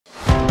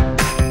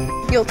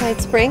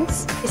Yuletide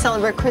Springs. We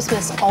celebrate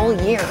Christmas all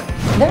year.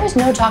 There is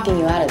no talking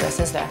you out of this,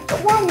 is there?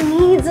 The world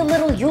needs a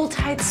little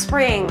Yuletide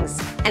Springs.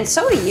 And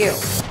so do you.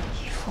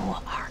 You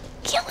are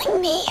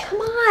killing me. Come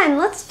on,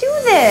 let's do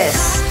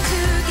this.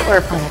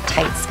 We're on a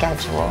tight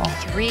schedule.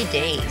 3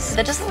 days.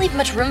 That doesn't leave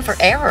much room for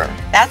error.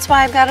 That's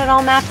why I've got it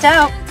all mapped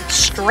out.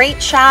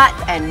 Straight shot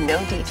and no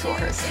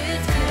detours.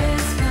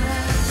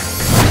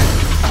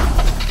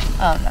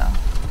 Oh no.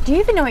 Do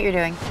you even know what you're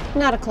doing?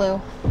 Not a clue.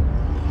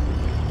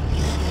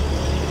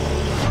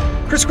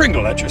 Chris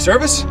Kringle at your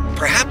service.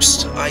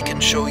 Perhaps I can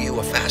show you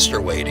a faster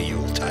way to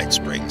Yuletide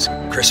Springs.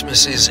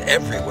 Christmas is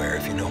everywhere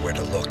if you know where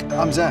to look.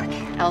 I'm Zach.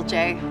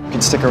 LJ. You can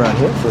stick around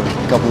here for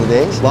a couple of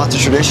days. Lots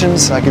of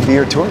traditions. I could be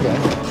your tour guide.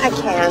 I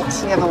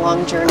can't. We have a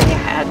long journey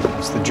ahead.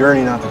 It's the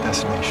journey, not the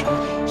destination.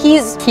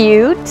 He's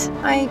cute.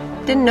 I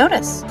didn't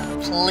notice.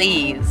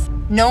 Please.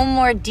 No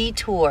more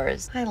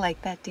detours. I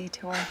like that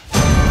detour.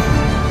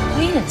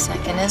 Wait a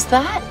second, is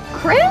that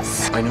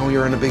Chris? I know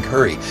you're in a big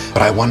hurry,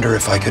 but I wonder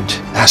if I could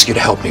ask you to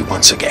help me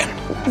once again.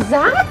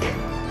 Zach?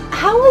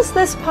 How is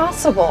this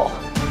possible?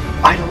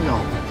 I don't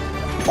know.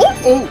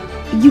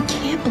 You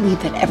can't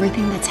believe that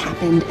everything that's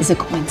happened is a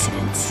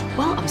coincidence.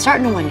 Well, I'm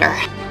starting to wonder.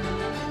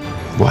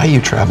 Why are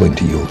you traveling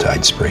to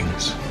Yuletide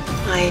Springs?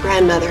 My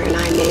grandmother and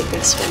I made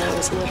this when I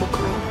was a little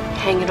girl.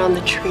 Hang it on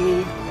the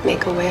tree,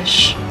 make a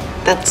wish.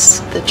 That's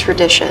the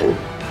tradition,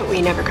 but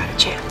we never got a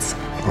chance.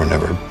 Or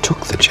never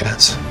took the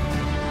chance?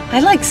 I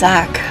like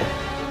Zach.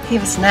 He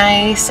was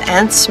nice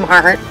and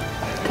smart.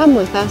 Come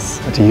with us.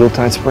 To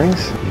Yuletide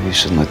Springs? Maybe you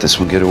shouldn't let this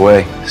one get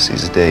away.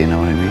 Seize the day, you know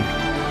what I mean?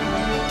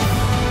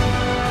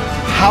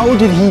 How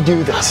did he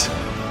do this?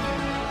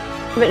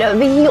 But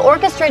he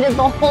orchestrated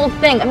the whole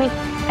thing. I mean,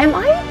 am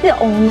I the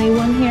only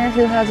one here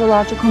who has a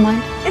logical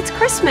mind? It's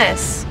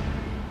Christmas.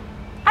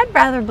 I'd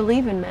rather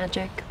believe in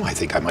magic. I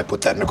think I might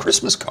put that in a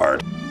Christmas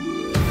card.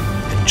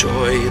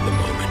 Enjoy the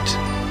moment.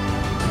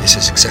 This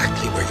is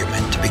exactly where you're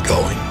meant to be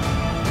going,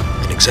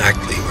 and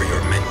exactly where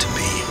you're meant to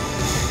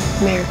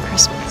be. Merry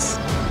Christmas.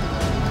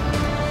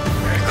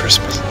 Merry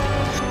Christmas.